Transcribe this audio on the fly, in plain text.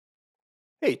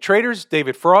Hey traders,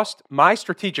 David Frost, my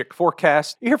strategic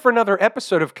forecast, here for another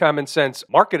episode of Common Sense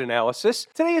Market Analysis.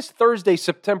 Today is Thursday,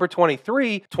 September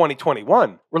 23,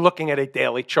 2021. We're looking at a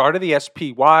daily chart of the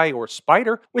SPY or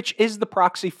Spider, which is the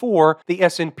proxy for the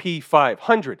S&P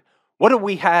 500. What do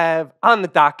we have on the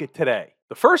docket today?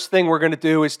 The first thing we're going to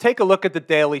do is take a look at the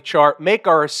daily chart, make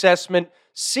our assessment,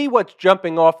 see what's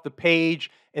jumping off the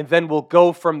page, and then we'll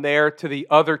go from there to the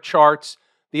other charts,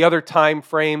 the other time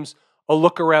frames. A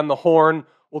look around the horn.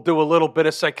 We'll do a little bit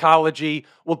of psychology.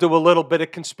 We'll do a little bit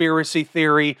of conspiracy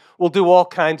theory. We'll do all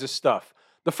kinds of stuff.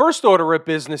 The first order of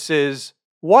business is,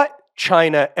 what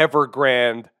China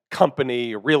Evergrande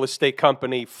company, real estate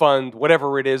company, fund,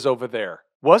 whatever it is over there,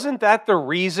 wasn't that the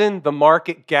reason the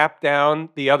market gapped down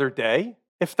the other day?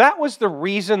 If that was the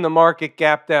reason the market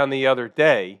gapped down the other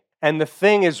day, and the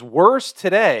thing is worse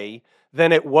today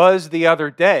than it was the other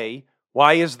day,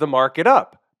 why is the market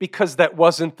up? Because that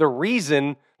wasn't the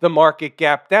reason the market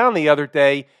gapped down the other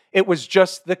day. It was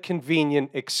just the convenient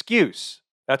excuse.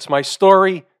 That's my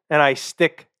story, and I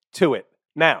stick to it.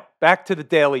 Now, back to the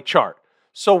daily chart.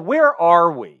 So where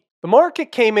are we? The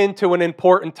market came into an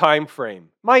important time frame.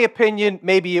 My opinion,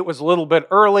 maybe it was a little bit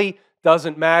early,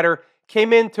 doesn't matter.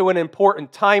 Came into an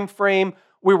important time frame.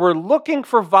 We were looking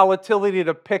for volatility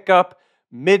to pick up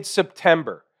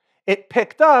mid-September. It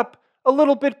picked up a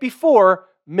little bit before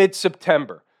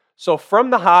mid-September. So from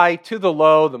the high to the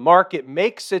low, the market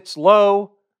makes its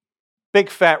low, big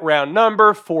fat round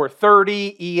number,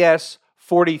 430, ES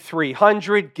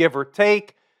 4300, give or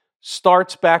take,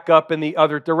 starts back up in the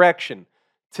other direction.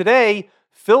 Today,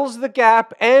 fills the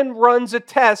gap and runs a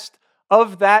test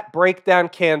of that breakdown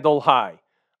candle high.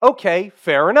 Okay,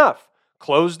 fair enough.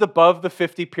 Closed above the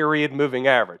 50-period moving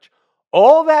average.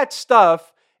 All that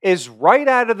stuff is right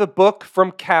out of the book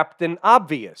from Captain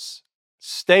Obvious.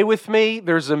 Stay with me.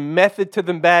 There's a method to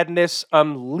the madness.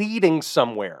 I'm leading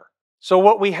somewhere. So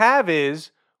what we have is,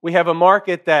 we have a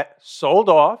market that sold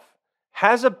off,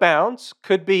 has a bounce,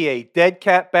 could be a dead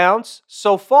cat bounce.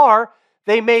 So far,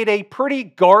 they made a pretty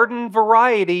garden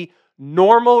variety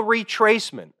normal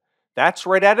retracement. That's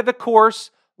right out of the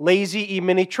course, lazy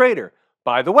E-mini trader.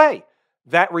 By the way,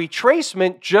 that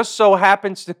retracement just so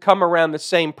happens to come around the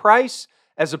same price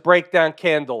as a breakdown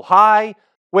candle high,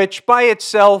 which by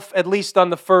itself, at least on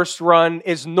the first run,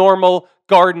 is normal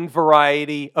garden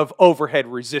variety of overhead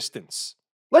resistance.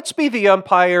 Let's be the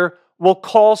umpire. We'll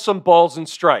call some balls and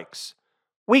strikes.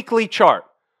 Weekly chart.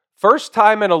 First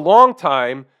time in a long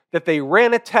time that they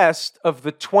ran a test of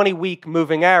the 20-week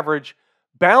moving average,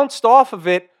 bounced off of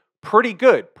it pretty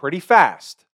good, pretty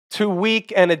fast.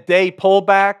 2-week and a day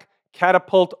pullback,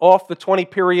 catapult off the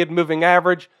 20-period moving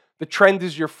average. The trend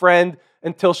is your friend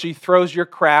until she throws your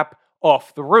crap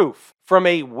off the roof. From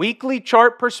a weekly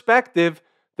chart perspective,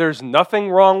 there's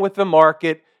nothing wrong with the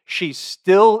market. She's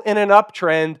still in an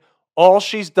uptrend. All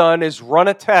she's done is run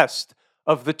a test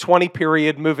of the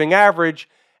 20-period moving average.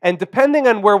 And depending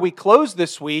on where we close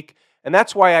this week, and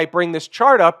that's why I bring this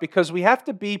chart up, because we have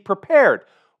to be prepared.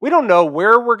 We don't know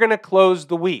where we're going to close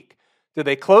the week. Do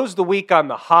they close the week on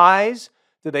the highs?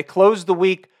 Do they close the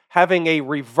week having a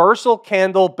reversal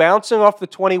candle bouncing off the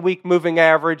 20-week moving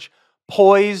average,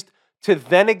 poised to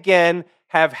then again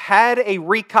have had a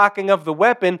recocking of the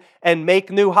weapon and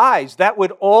make new highs? That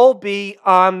would all be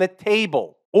on the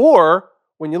table. Or,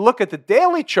 when you look at the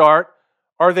daily chart,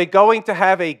 are they going to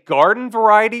have a garden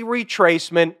variety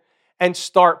retracement and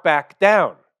start back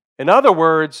down? In other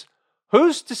words,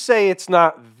 who's to say it's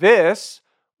not this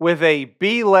with a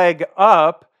B leg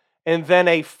up and then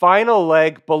a final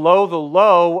leg below the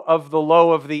low of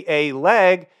the A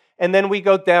leg, and then we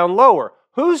go down lower?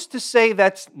 Who's to say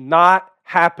that's not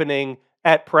happening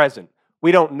at present?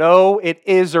 We don't know. It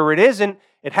is or it isn't.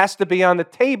 It has to be on the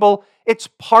table. It's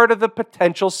part of the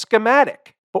potential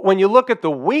schematic. But when you look at the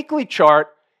weekly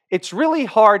chart, it's really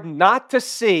hard not to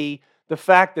see the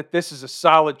fact that this is a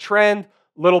solid trend,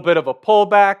 little bit of a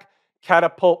pullback,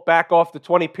 catapult back off the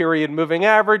 20-period moving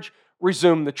average,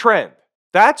 resume the trend.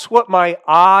 That's what my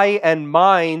eye and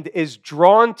mind is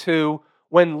drawn to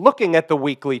when looking at the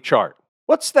weekly chart.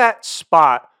 What's that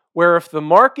spot where if the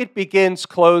market begins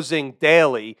closing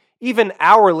daily, even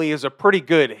hourly is a pretty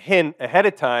good hint ahead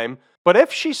of time, but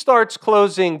if she starts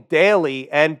closing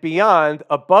daily and beyond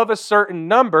above a certain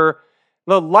number,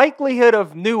 the likelihood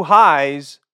of new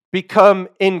highs become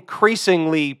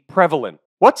increasingly prevalent.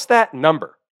 What's that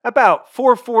number? About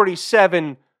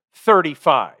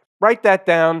 447.35. Write that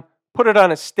down, put it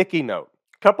on a sticky note.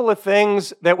 Couple of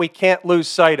things that we can't lose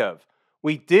sight of.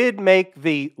 We did make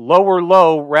the lower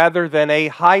low rather than a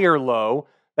higher low.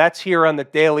 That's here on the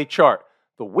daily chart.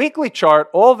 The weekly chart,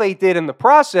 all they did in the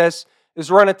process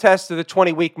is run a test of the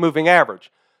 20-week moving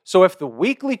average. So if the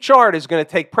weekly chart is going to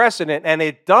take precedent, and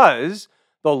it does,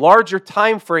 the larger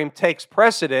time frame takes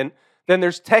precedent, then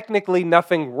there's technically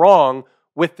nothing wrong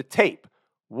with the tape.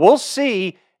 We'll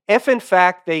see if in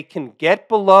fact they can get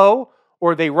below,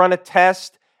 or they run a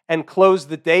test and close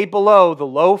the day below the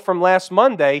low from last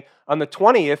Monday on the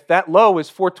 20th. That low is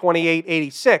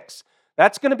 428.86.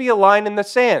 That's going to be a line in the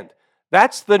sand.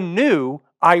 That's the new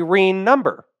Irene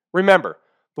number. Remember,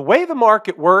 the way the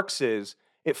market works is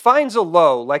it finds a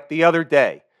low like the other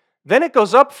day. Then it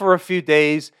goes up for a few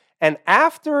days, and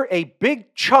after a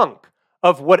big chunk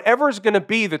of whatever's going to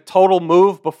be the total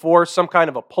move before some kind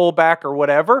of a pullback or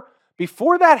whatever,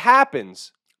 before that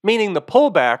happens, meaning the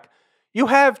pullback, you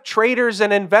have traders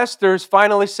and investors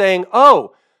finally saying,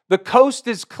 oh, the coast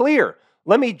is clear.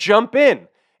 Let me jump in.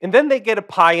 And then they get a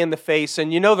pie in the face,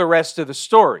 and you know the rest of the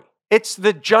story. It's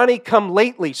the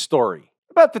Johnny-come-lately story.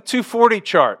 About the 240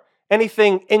 chart,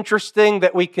 anything interesting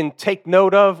that we can take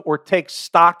note of or take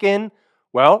stock in?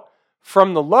 Well,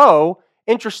 from the low,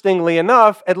 interestingly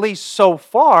enough, at least so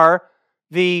far,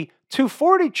 the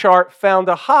 240 chart found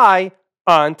a high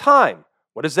on time.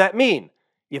 What does that mean?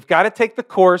 You've got to take the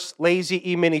course,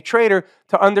 Lazy E-mini Trader,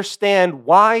 to understand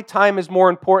why time is more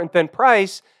important than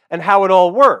price and how it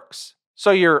all works.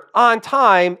 So you're on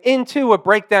time into a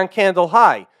breakdown candle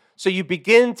high. So you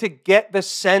begin to get the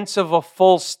sense of a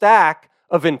full stack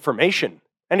of information.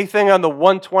 Anything on the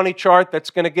 120 chart that's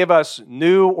going to give us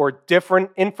new or different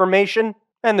information?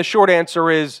 And the short answer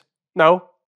is no.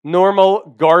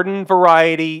 Normal garden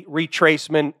variety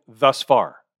retracement thus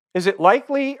far. Is it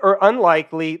likely or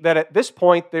unlikely that at this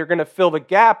point they're going to fill the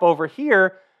gap over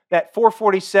here, that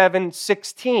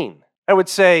 447.16? I would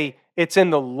say it's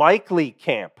in the likely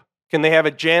camp. Can they have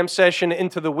a jam session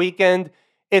into the weekend?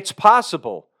 It's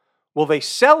possible. Will they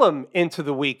sell them into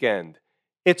the weekend?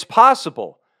 It's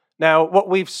possible. Now, what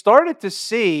we've started to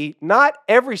see, not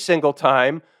every single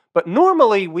time, but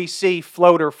normally we see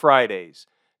floater Fridays.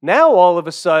 Now, all of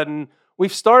a sudden,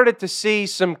 we've started to see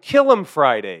some kill 'em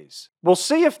Fridays. We'll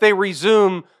see if they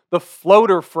resume the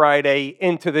floater Friday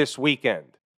into this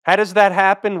weekend. How does that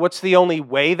happen? What's the only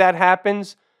way that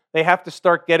happens? They have to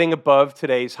start getting above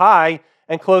today's high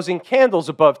and closing candles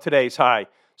above today's high.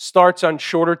 Starts on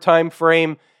shorter time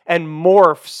frame and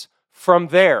morphs from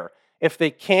there. If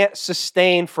they can't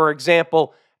sustain, for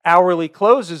example, hourly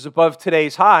closes above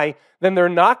today's high, then they're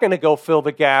not going to go fill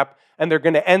the gap, and they're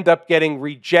going to end up getting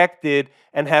rejected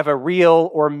and have a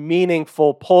real or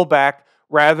meaningful pullback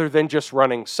rather than just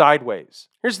running sideways.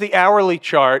 Here's the hourly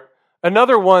chart,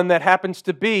 another one that happens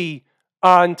to be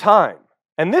on time.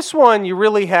 And this one you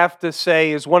really have to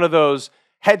say is one of those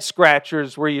head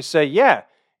scratchers where you say, yeah,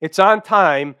 it's on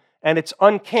time and it's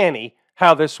uncanny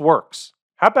how this works.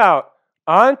 How about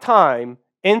on time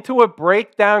into a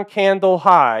breakdown candle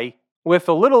high with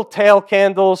a little tail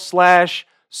candle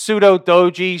 / pseudo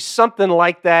doji, something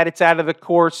like that. It's out of the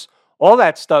course. All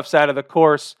that stuff's out of the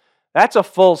course. That's a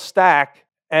full stack,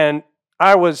 and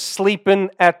I was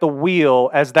sleeping at the wheel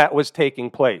as that was taking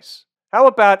place. How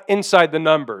about inside the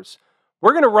numbers?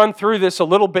 We're going to run through this a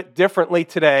little bit differently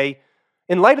today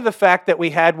in light of the fact that we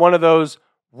had one of those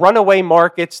runaway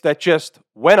markets that just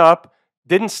went up,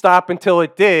 didn't stop until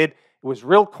it did. It was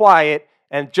real quiet,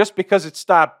 and just because it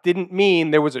stopped didn't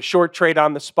mean there was a short trade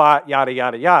on the spot, yada,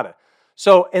 yada, yada.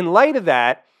 So in light of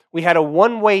that, we had a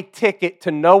one-way ticket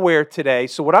to nowhere today.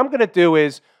 So what I'm going to do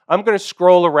is I'm going to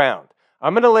scroll around.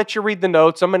 I'm going to let you read the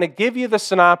notes. I'm going to give you the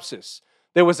synopsis.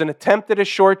 There was an attempt at a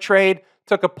short trade,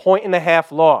 took a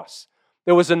 1.5 loss.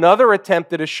 There was another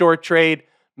attempt at a short trade,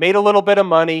 made a little bit of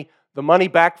money, the money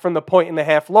back from the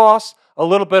 1.5 loss, a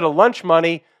little bit of lunch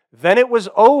money. Then it was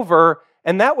over,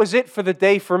 and that was it for the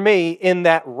day for me in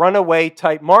that runaway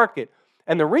type market.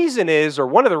 And the reason is, or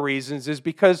one of the reasons is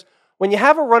because when you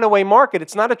have a runaway market,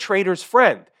 it's not a trader's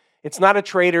friend. It's not a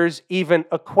trader's even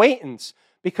acquaintance,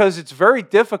 because it's very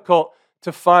difficult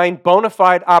to find bona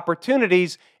fide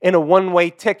opportunities in a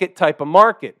one-way ticket type of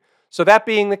market. So that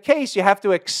being the case, you have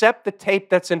to accept the tape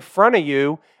that's in front of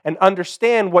you and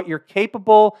understand what you're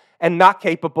capable and not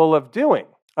capable of doing.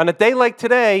 On a day like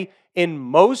today, in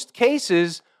most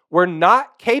cases, we're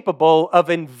not capable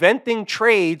of inventing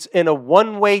trades in a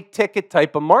one-way ticket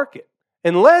type of market.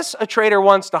 Unless a trader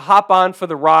wants to hop on for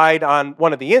the ride on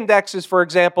one of the indexes, for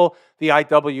example, the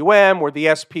IWM or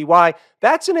the SPY,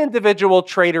 that's an individual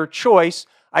trader choice.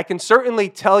 I can certainly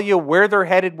tell you where they're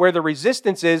headed, where the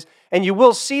resistance is, and you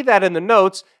will see that in the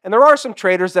notes. And there are some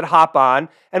traders that hop on,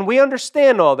 and we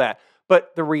understand all that.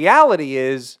 But the reality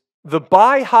is the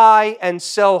buy high and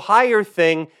sell higher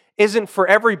thing isn't for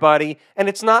everybody, and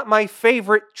it's not my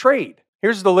favorite trade.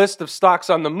 Here's the list of stocks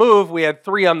on the move. We had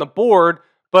 3 on the board,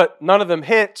 but none of them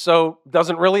hit, so it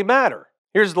doesn't really matter.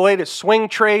 Here's the latest swing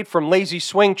trade from Lazy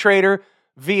Swing Trader,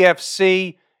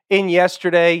 VFC, in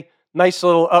yesterday. Nice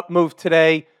little up move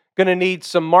today. Going to need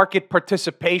some market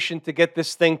participation to get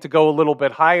this thing to go a little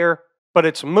bit higher, but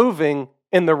it's moving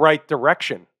in the right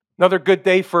direction. Another good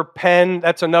day for Penn.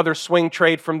 That's another swing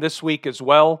trade from this week as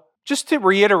well. Just to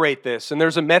reiterate this, and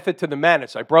there's a method to the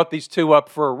madness. I brought these two up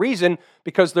for a reason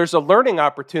because there's a learning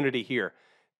opportunity here.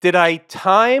 Did I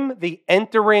time the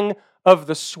entering of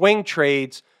the swing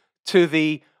trades to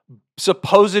the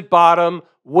supposed bottom,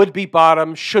 would-be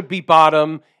bottom, should-be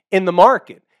bottom in the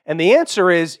market? And the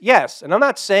answer is yes. And I'm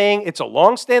not saying it's a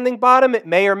long-standing bottom. It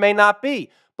may or may not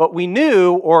be. But we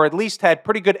knew, or at least had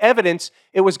pretty good evidence,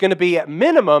 it was going to be at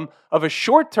minimum of a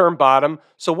short-term bottom.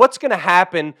 So what's going to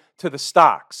happen to the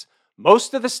stocks?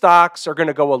 Most of the stocks are going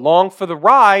to go along for the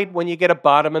ride when you get a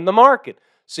bottom in the market.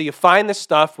 So you find the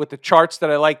stuff with the charts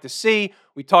that I like to see.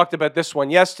 We talked about this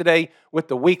one yesterday with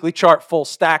the weekly chart full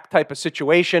stack type of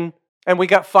situation. And we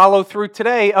got follow through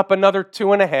today up another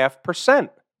 2.5%.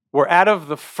 We're out of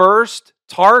the first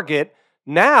target.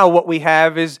 Now what we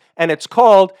have is, and it's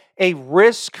called a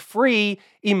risk-free,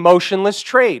 emotionless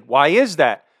trade. Why is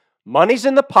that? Money's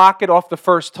in the pocket off the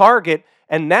first target,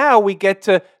 and now we get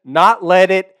to not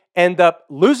let it end up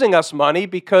losing us money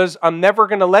because I'm never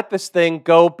going to let this thing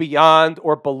go beyond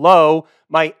or below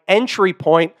my entry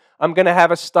point. I'm going to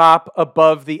have a stop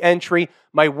above the entry.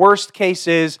 My worst case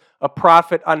is a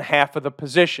profit on half of the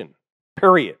position,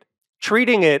 period.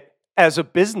 Treating it as a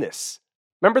business.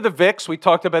 Remember the VIX? We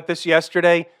talked about this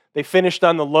yesterday. They finished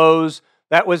on the lows.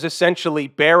 That was essentially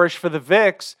bearish for the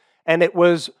VIX, and it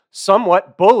was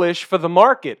somewhat bullish for the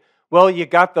market. Well, you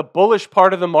got the bullish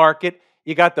part of the market,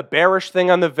 you got the bearish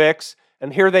thing on the VIX,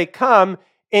 and here they come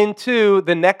into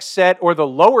the next set or the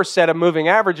lower set of moving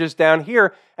averages down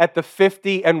here at the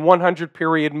 50 and 100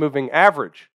 period moving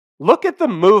average. Look at the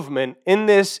movement in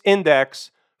this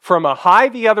index from a high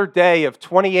the other day of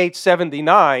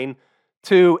 28.79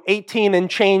 to 18 and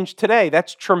change today.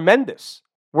 That's tremendous.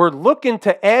 We're looking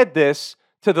to add this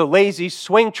to the Lazy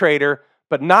Swing Trader,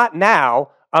 but not now.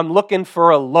 I'm looking for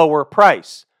a lower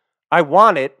price. I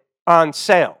want it on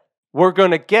sale. We're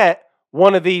going to get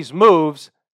one of these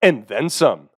moves and then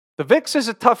some. The VIX is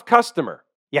a tough customer.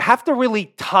 You have to really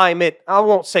time it. I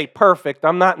won't say perfect.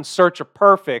 I'm not in search of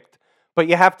perfect, but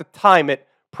you have to time it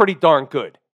pretty darn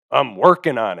good. I'm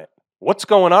working on it. What's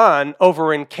going on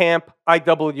over in Camp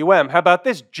IWM? How about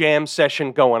this jam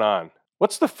session going on?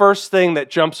 What's the first thing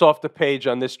that jumps off the page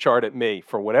on this chart at me?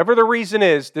 For whatever the reason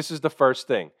is, this is the first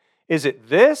thing. Is it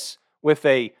this with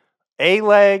a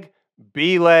leg,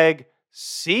 B leg,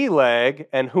 C leg,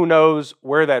 and who knows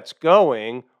where that's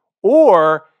going?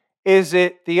 Or is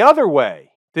it the other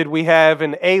way? Did we have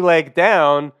an A leg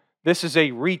down? This is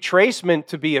a retracement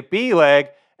to be a B leg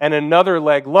and another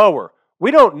leg lower.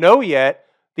 We don't know yet.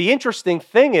 The interesting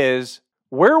thing is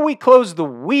where we close the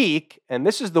week, and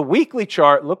this is the weekly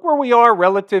chart, look where we are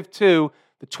relative to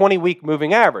the 20-week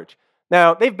moving average.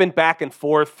 Now, they've been back and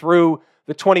forth through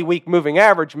the 20-week moving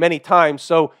average many times,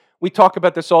 so we talk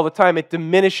about this all the time. It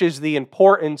diminishes the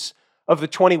importance of the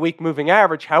 20-week moving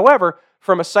average. However,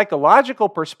 from a psychological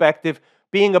perspective,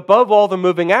 being above all the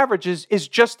moving averages is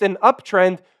just an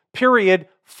uptrend, period,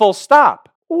 full stop.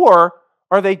 Or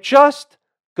are they just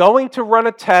going to run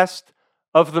a test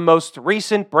of the most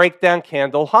recent breakdown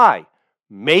candle high?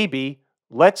 Maybe.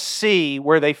 Let's see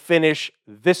where they finish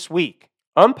this week.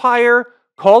 Umpire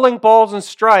calling balls and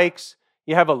strikes.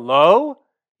 You have a low,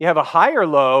 you have a higher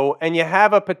low, and you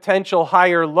have a potential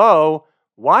higher low.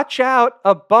 Watch out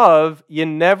above. You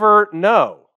never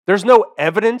know. There's no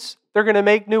evidence they're going to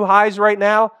make new highs right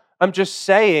now. I'm just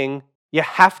saying you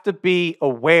have to be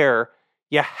aware.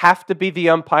 You have to be the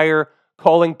umpire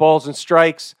calling balls and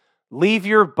strikes. Leave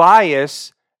your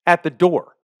bias at the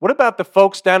door. What about the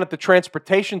folks down at the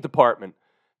transportation department?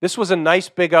 This was a nice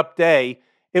big up day.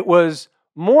 It was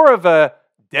more of a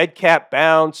dead cat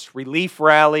bounce, relief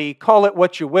rally, call it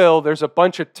what you will. There's a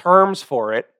bunch of terms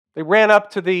for it. They ran up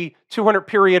to the 200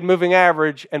 period moving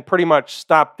average and pretty much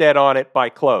stopped dead on it by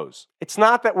close. It's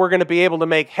not that we're going to be able to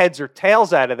make heads or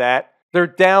tails out of that. They're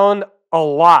down a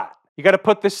lot. You got to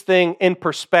put this thing in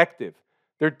perspective.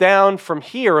 They're down from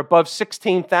here above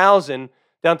 16,000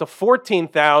 down to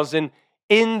 14,000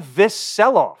 in this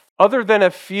sell-off. Other than a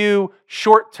few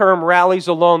short-term rallies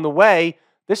along the way,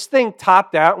 this thing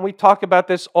topped out, and we talk about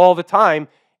this all the time,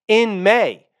 in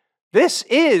May. This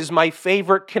is my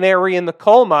favorite canary in the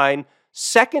coal mine,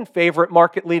 second favorite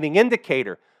market-leading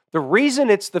indicator. The reason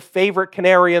it's the favorite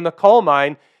canary in the coal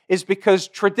mine is because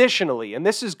traditionally, and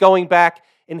this is going back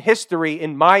in history,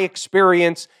 in my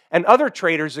experience, and other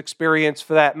traders' experience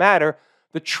for that matter,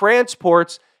 the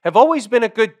transports have always been a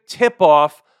good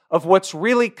tip-off of what's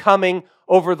really coming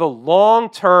over the long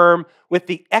term with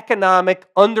the economic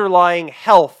underlying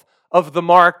health of the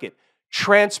market.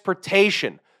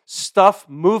 Transportation, stuff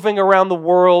moving around the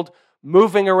world,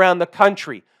 moving around the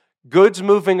country, goods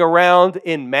moving around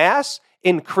in mass,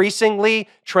 increasingly,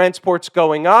 transports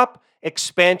going up,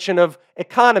 expansion of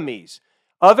economies.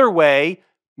 Other way,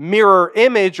 mirror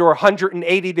image or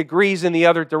 180 degrees in the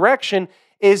other direction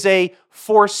is a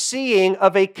foreseeing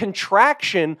of a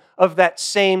contraction of that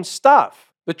same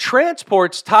stuff. The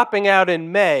transports topping out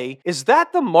in May, is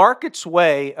that the market's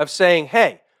way of saying,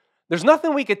 hey, there's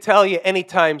nothing we could tell you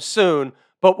anytime soon,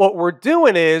 but what we're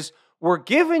doing is we're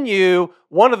giving you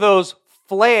one of those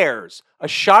flares, a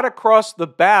shot across the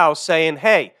bow saying,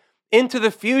 hey, into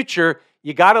the future,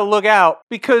 you got to look out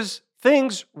because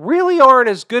things really aren't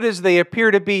as good as they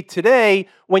appear to be today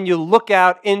when you look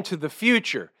out into the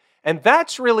future. And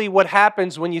that's really what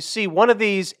happens when you see one of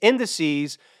these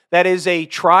indices that is a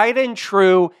tried and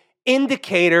true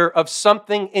indicator of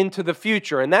something into the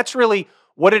future. And that's really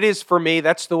what it is for me.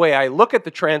 That's the way I look at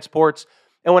the transports.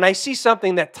 And when I see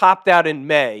something that topped out in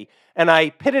May, and I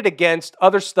pit it against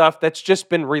other stuff that's just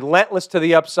been relentless to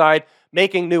the upside,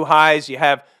 making new highs, you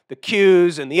have the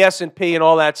Qs and the S&P and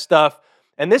all that stuff,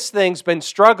 and this thing's been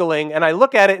struggling, and I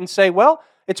look at it and say, well,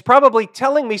 it's probably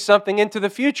telling me something into the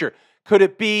future. Could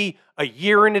it be a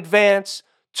year in advance,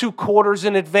 2 quarters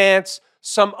in advance,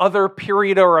 some other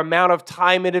period or amount of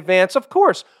time in advance? Of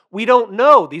course, we don't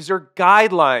know. These are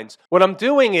guidelines. What I'm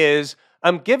doing is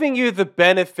I'm giving you the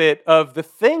benefit of the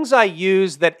things I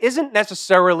use that isn't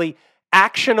necessarily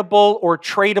actionable or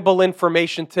tradable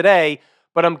information today,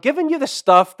 but I'm giving you the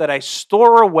stuff that I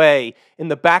store away in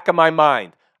the back of my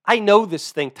mind. I know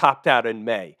this thing topped out in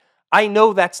May. I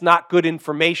know that's not good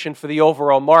information for the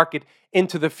overall market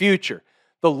into the future.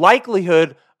 The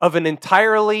likelihood of an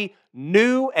entirely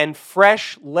new and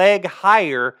fresh leg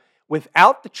higher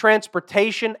without the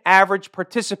transportation average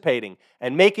participating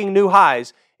and making new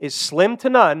highs is slim to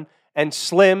none, and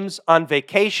Slim's on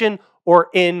vacation or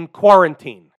in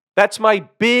quarantine. That's my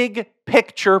big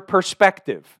picture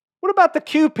perspective. What about the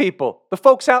Q people, the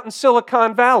folks out in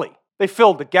Silicon Valley? They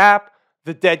filled the gap,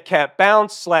 the dead cat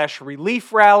bounce /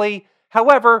 relief rally.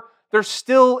 However, they're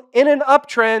still in an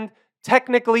uptrend.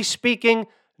 Technically speaking,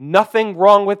 nothing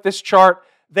wrong with this chart.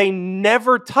 They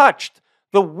never touched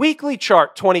the weekly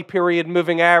chart 20-period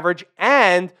moving average,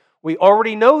 and we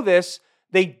already know this,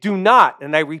 they do not,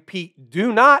 and I repeat,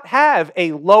 do not have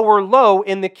a lower low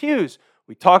in the Qs.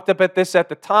 We talked about this at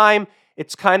the time.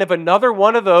 It's kind of another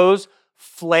one of those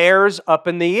flares up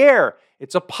in the air.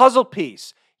 It's a puzzle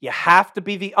piece. You have to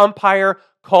be the umpire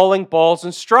calling balls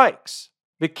and strikes.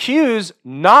 The Qs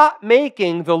not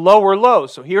making the lower low.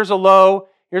 So here's a low,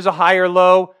 here's a higher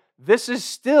low. This is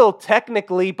still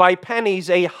technically by pennies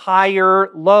a higher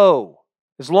low.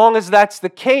 As long as that's the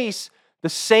case, the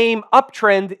same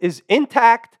uptrend is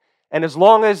intact, and as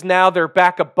long as now they're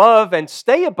back above and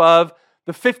stay above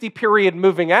the 50-period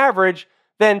moving average,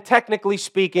 then technically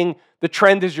speaking, the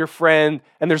trend is your friend,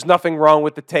 and there's nothing wrong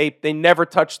with the tape. They never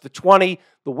touched the 20.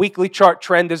 The weekly chart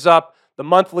trend is up. The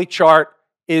monthly chart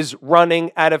is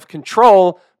running out of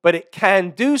control, but it can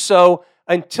do so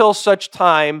until such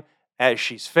time as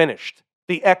she's finished.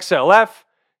 The XLF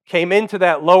came into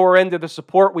that lower end of the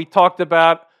support we talked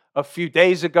about a few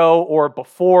days ago or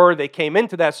before. They came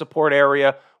into that support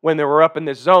area when they were up in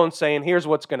this zone saying, here's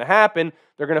what's going to happen.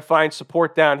 They're going to find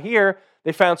support down here.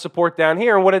 They found support down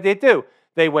here, and what did they do?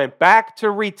 They went back to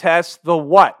retest the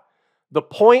what? The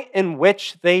point in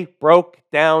which they broke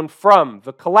down from,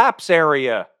 the collapse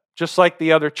area, just like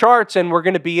the other charts, and we're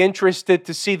going to be interested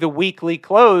to see the weekly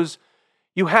close.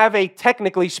 You have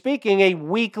technically speaking, a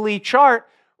weekly chart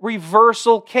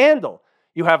reversal candle.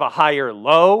 You have a higher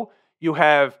low. You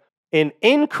have an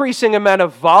increasing amount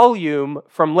of volume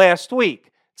from last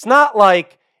week. It's not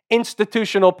like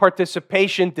institutional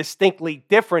participation distinctly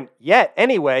different yet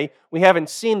anyway. We haven't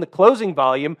seen the closing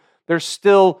volume. There's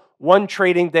still one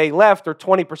trading day left or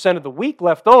 20% of the week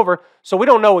left over. So we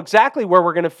don't know exactly where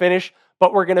we're going to finish,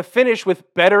 but we're going to finish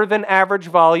with better than average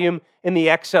volume in the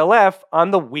XLF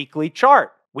on the weekly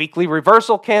chart. Weekly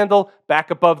reversal candle,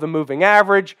 back above the moving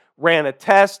average, ran a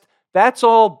test. That's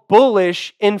all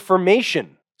bullish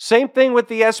information. Same thing with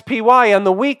the SPY on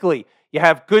the weekly. You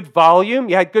have good volume.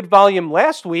 You had good volume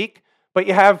last week, but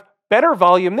you have better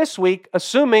volume this week,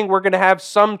 assuming we're going to have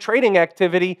some trading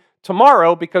activity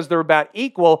tomorrow because they're about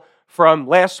equal from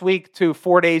last week to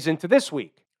 4 days into this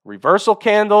week. Reversal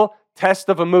candle, test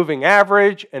of a moving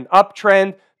average, an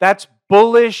uptrend. That's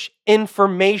bullish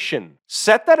information.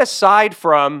 Set that aside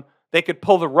from they could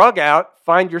pull the rug out,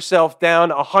 find yourself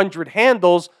down 100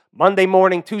 handles Monday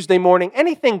morning, Tuesday morning,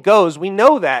 anything goes. We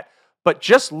know that. But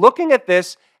just looking at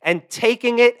this and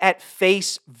taking it at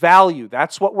face value,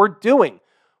 that's what we're doing.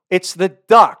 It's the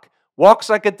duck. Walks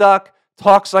like a duck,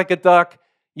 talks like a duck,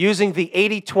 using the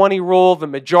 80-20 rule, the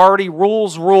majority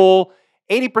rules rule.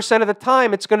 80% of the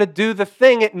time, it's going to do the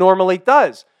thing it normally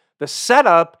does. The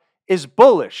setup is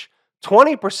bullish.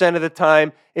 20% of the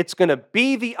time, it's going to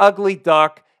be the ugly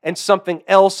duck and something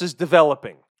else is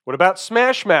developing. What about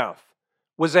Smashmouth?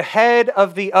 Was ahead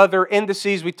of the other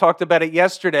indices. We talked about it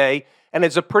yesterday, and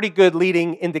it's a pretty good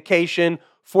leading indication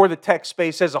for the tech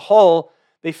space as a whole.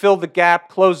 They filled the gap,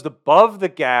 closed above the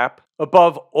gap,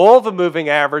 above all the moving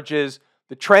averages.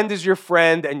 The trend is your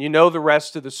friend, and you know the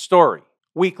rest of the story.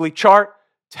 Weekly chart,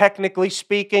 technically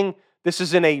speaking, this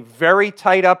is in a very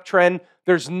tight uptrend.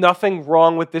 There's nothing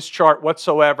wrong with this chart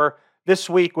whatsoever. This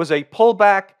week was a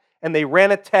pullback, and they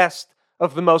ran a test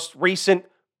of the most recent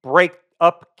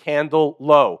break-up candle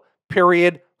low.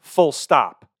 Period. Full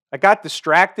stop. I got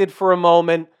distracted for a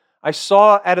moment. I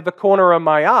saw out of the corner of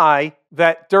my eye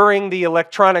that during the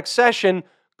electronic session,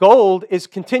 gold is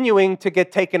continuing to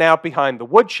get taken out behind the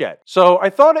woodshed. So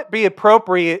I thought it'd be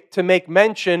appropriate to make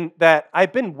mention that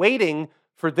I've been waiting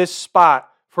for this spot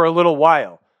for a little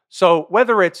while. So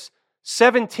whether it's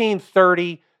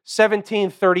 1730,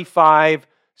 1735,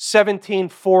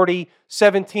 1740,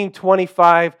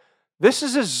 1725, this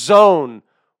is a zone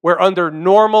where under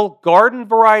normal garden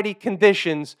variety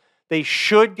conditions, they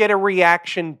should get a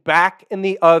reaction back in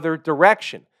the other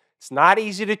direction. It's not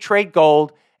easy to trade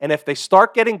gold, and if they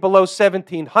start getting below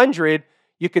 1700,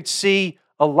 you could see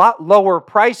a lot lower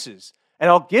prices, and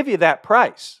I'll give you that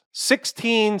price.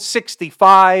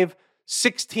 1665,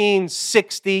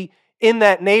 1660, in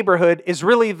that neighborhood is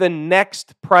really the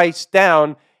next price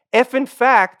down if, in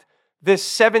fact, this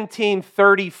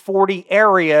 1730-40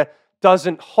 area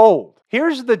doesn't hold.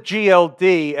 Here's the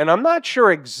GLD, and I'm not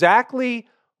sure exactly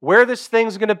where this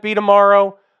thing's going to be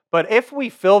tomorrow, but if we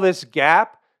fill this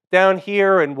gap down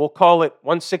here, and we'll call it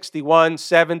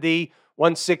 161.70,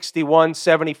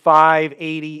 161.75,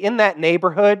 80, in that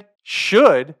neighborhood,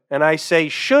 should, and I say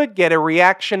should, get a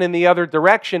reaction in the other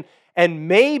direction, and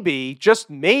maybe, just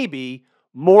maybe,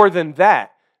 more than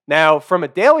that. Now, from a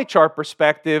daily chart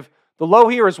perspective, the low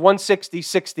here is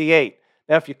 160.68.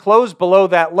 Now, if you close below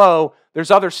that low,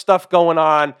 there's other stuff going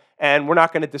on, and we're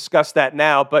not going to discuss that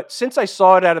now. But since I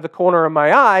saw it out of the corner of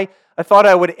my eye, I thought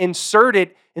I would insert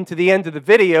it into the end of the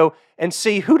video and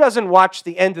see who doesn't watch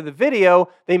the end of the video.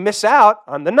 They miss out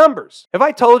on the numbers. Have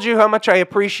I told you how much I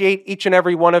appreciate each and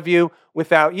every one of you?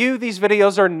 Without you, these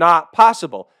videos are not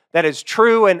possible. That is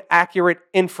true and accurate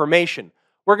information.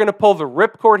 We're going to pull the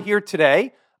ripcord here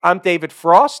today. I'm David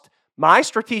Frost, my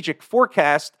strategic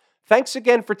forecast. Thanks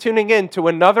again for tuning in to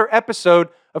another episode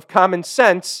of Common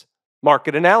Sense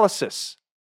Market Analysis.